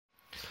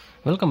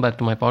Welcome back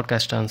to my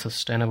podcast on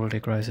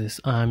sustainability crisis.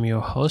 I'm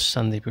your host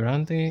Sandeep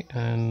Iranti,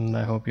 and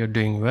I hope you're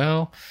doing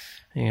well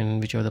in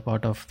whichever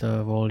part of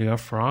the world you're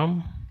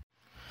from.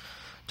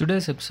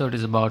 Today's episode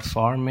is about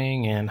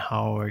farming and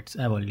how its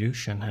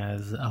evolution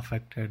has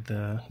affected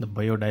the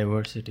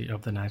biodiversity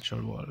of the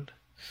natural world.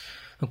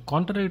 Now,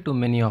 contrary to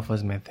many of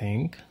us may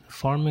think,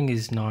 farming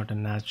is not a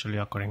naturally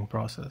occurring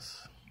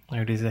process.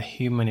 It is a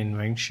human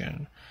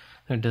invention.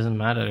 It doesn't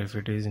matter if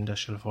it is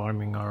industrial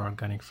farming or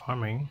organic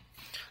farming.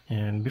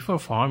 And before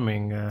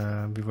farming,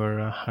 we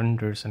were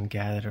hunters and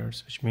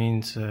gatherers, which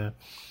means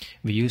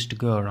we used to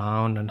go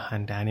around and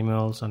hunt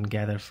animals and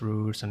gather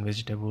fruits and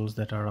vegetables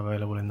that are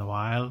available in the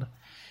wild.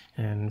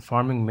 And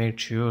farming made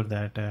sure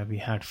that we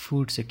had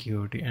food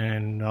security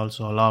and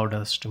also allowed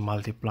us to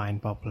multiply in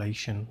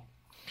population.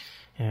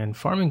 And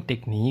farming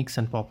techniques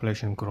and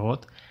population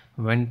growth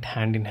went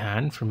hand in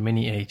hand for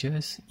many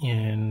ages,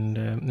 and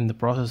in the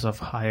process of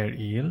higher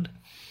yield,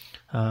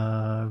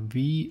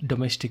 we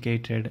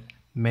domesticated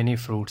many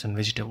fruits and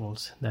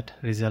vegetables that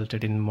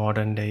resulted in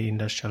modern day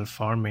industrial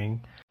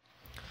farming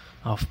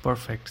of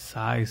perfect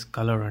size,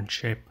 color, and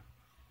shape.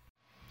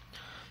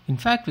 In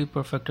fact, we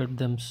perfected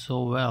them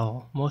so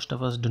well, most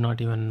of us do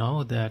not even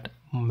know that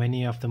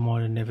many of the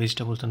modern day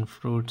vegetables and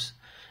fruits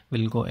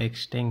will go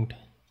extinct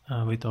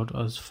without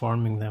us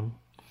farming them,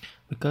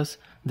 because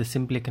they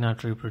simply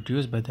cannot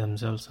reproduce by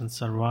themselves and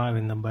survive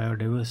in the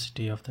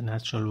biodiversity of the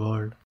natural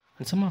world.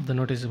 And some of the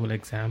noticeable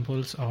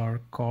examples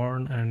are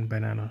corn and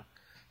banana.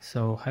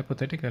 So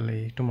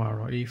hypothetically,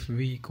 tomorrow, if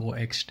we go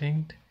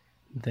extinct,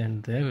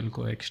 then they will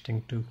go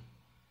extinct too.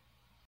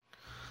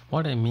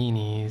 What I mean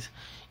is,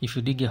 if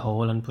you dig a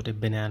hole and put a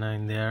banana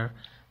in there,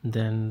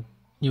 then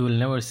you will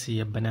never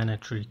see a banana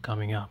tree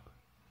coming up.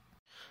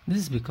 This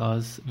is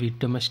because we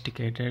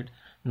domesticated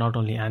not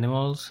only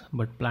animals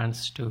but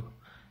plants too,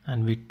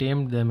 and we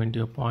tamed them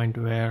into a point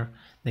where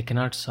they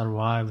cannot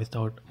survive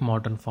without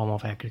modern form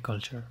of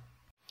agriculture.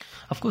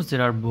 Of course,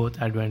 there are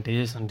both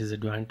advantages and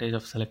disadvantages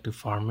of selective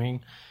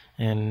farming,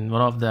 and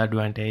one of the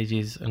advantages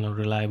is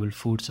reliable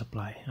food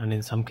supply, and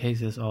in some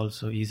cases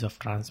also ease of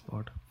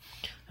transport.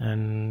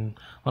 And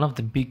one of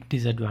the big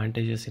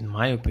disadvantages, in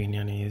my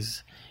opinion,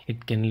 is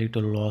it can lead to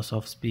loss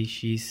of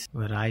species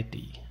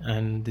variety,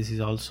 and this is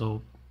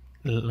also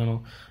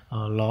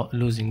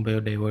losing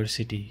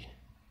biodiversity.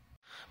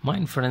 My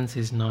inference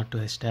is not to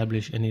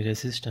establish any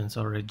resistance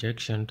or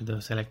rejection to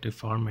the selective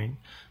farming,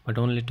 but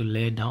only to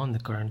lay down the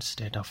current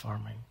state of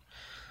farming.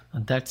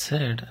 That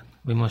said,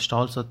 we must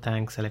also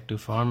thank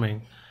selective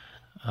farming.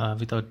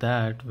 Without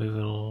that, we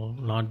will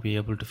not be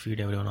able to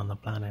feed everyone on the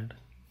planet.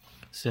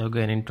 So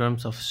again, in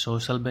terms of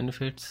social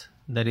benefits,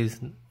 there is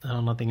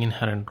nothing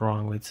inherent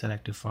wrong with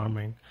selective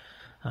farming,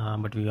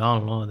 but we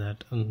all know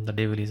that the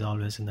devil is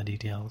always in the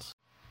details.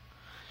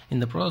 In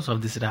the process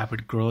of this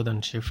rapid growth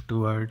and shift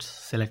towards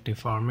selective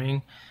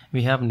farming,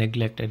 we have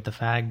neglected the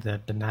fact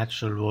that the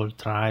natural world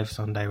thrives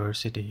on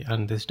diversity,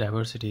 and this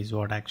diversity is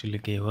what actually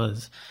gave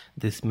us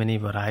this many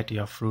variety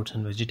of fruits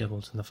and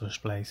vegetables in the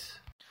first place.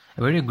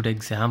 A very good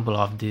example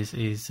of this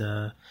is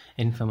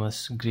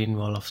infamous Green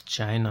Wall of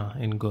China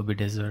in Gobi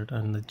Desert,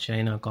 and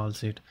China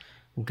calls it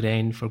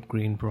Grain for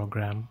Green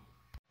program.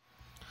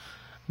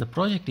 The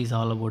project is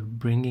all about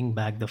bringing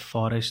back the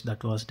forest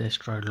that was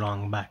destroyed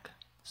long back.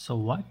 So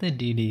what they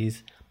did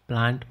is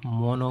plant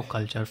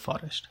monoculture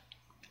forest,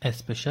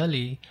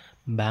 especially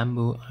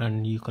bamboo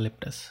and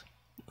eucalyptus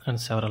and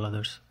several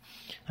others.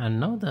 And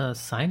now the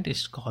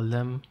scientists call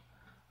them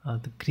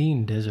the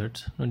green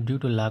deserts due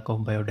to lack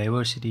of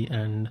biodiversity,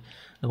 and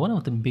one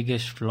of the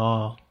biggest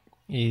flaw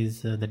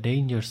is the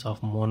dangers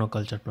of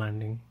monoculture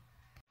planting.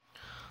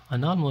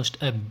 And almost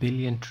a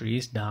billion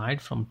trees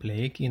died from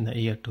plague in the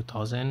year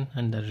 2000,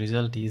 and the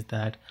result is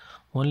that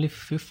only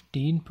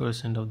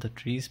 15% of the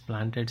trees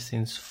planted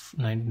since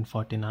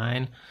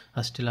 1949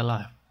 are still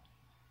alive.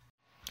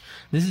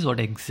 This is what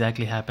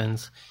exactly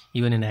happens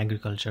even in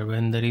agriculture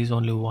when there is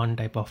only one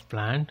type of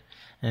plant,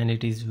 and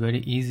it is very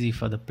easy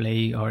for the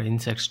plague or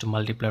insects to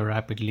multiply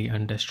rapidly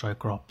and destroy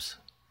crops.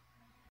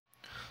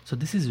 So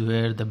this is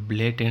where the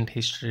blatant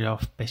history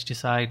of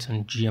pesticides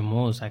and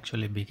GMOs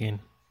actually begin.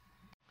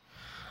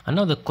 And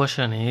now the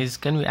question is,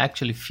 can we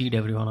actually feed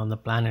everyone on the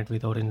planet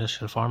without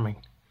industrial farming?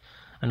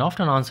 And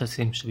often answer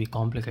seems to be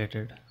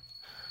complicated.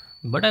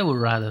 But I would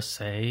rather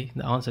say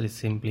the answer is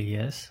simply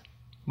yes,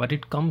 but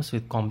it comes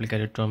with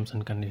complicated terms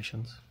and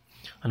conditions.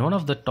 And one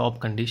of the top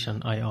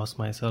conditions I ask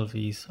myself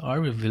is,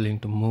 are we willing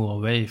to move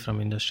away from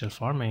industrial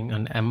farming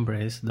and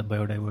embrace the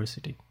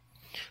biodiversity?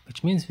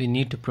 Which means we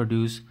need to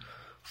produce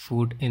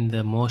food in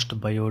the most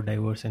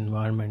biodiverse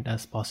environment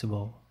as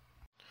possible.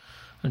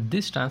 And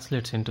this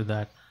translates into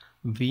that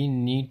we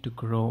need to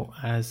grow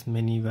as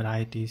many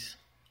varieties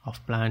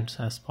of plants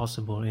as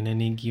possible in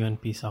any given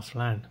piece of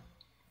land.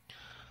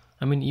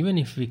 I mean, even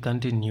if we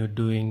continue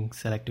doing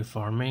selective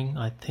farming,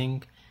 I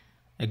think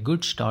a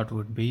good start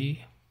would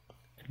be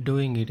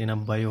doing it in a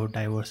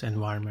biodiverse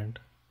environment.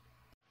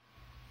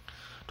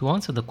 To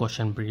answer the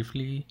question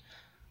briefly,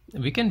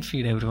 we can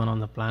feed everyone on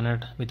the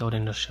planet without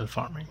industrial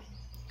farming.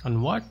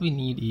 And what we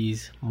need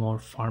is more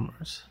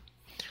farmers.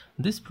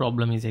 This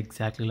problem is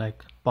exactly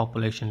like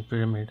population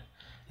pyramid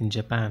in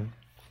Japan.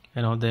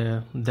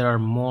 There are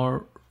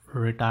more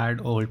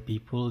retired old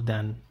people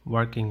than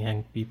working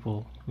young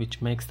people,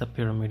 which makes the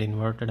pyramid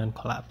inverted and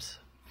collapse.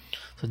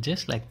 So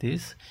just like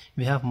this,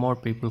 we have more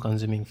people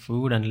consuming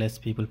food and less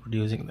people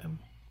producing them.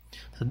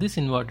 So this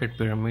inverted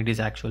pyramid is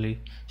actually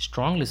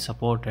strongly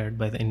supported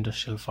by the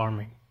industrial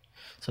farming.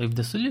 So if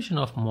the solution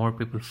of more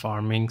people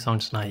farming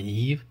sounds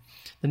naive,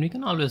 then we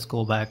can always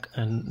go back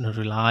and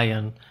rely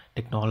on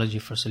technology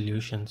for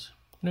solutions.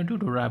 Due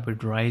to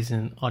rapid rise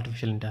in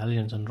artificial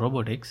intelligence and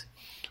robotics,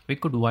 we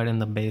could widen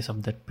the base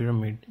of that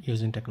pyramid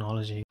using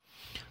technology.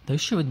 The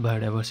issue with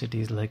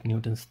biodiversity is like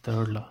Newton's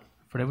third law.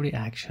 For every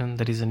action,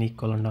 there is an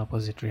equal and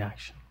opposite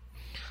reaction.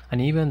 And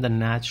even the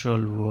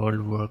natural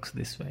world works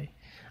this way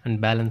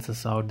and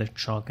balances out that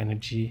shock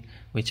energy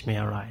which may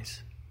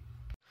arise.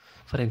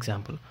 For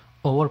example,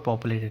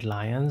 overpopulated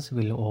lions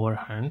will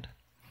overhunt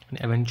and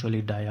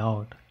eventually die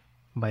out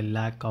by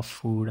lack of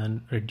food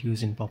and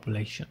reduce in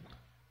population.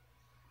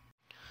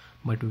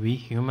 But we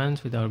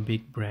humans with our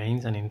big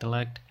brains and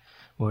intellect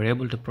were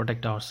able to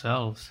protect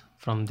ourselves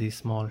from these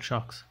small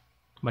shocks.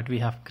 But we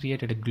have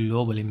created a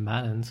global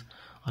imbalance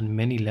on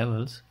many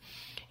levels.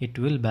 It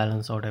will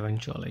balance out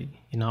eventually.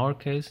 In our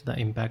case, the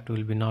impact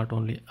will be not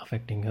only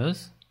affecting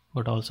us,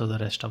 but also the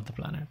rest of the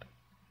planet.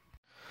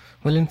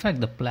 Well, in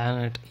fact, the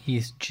planet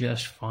is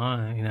just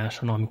fine in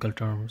astronomical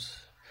terms.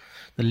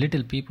 The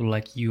little people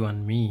like you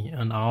and me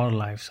and our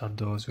lives are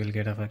those will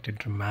get affected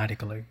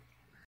dramatically.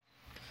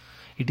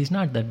 It is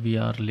not that we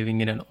are living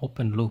in an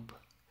open loop.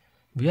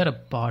 We are a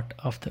part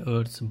of the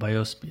Earth's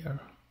biosphere.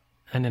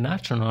 And an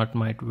astronaut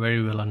might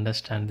very well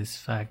understand this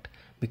fact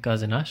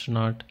because an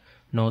astronaut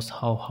knows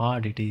how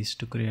hard it is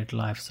to create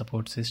life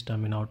support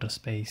system in outer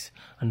space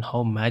and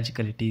how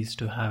magical it is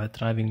to have a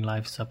thriving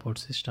life support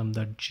system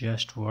that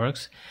just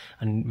works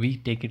and we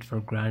take it for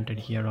granted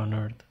here on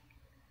Earth.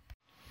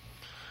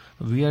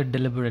 We are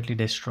deliberately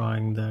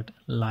destroying that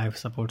life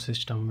support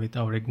system with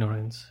our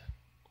ignorance.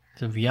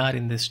 So we are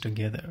in this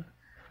together.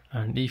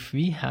 And if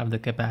we have the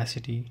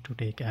capacity to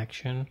take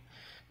action,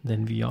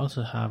 then we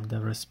also have the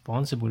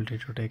responsibility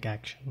to take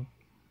action.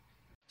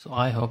 So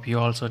I hope you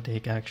also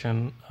take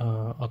action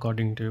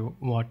according to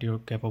what you're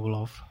capable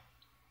of.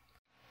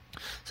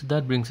 So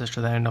that brings us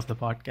to the end of the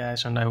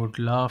podcast, and I would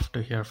love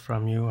to hear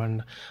from you.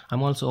 And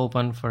I'm also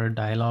open for a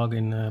dialogue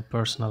in a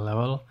personal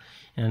level.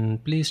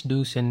 And please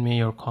do send me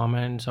your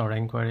comments or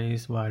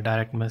inquiries via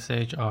direct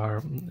message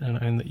or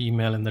in the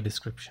email in the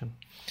description.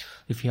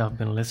 If you have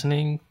been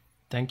listening,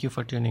 thank you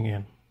for tuning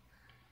in.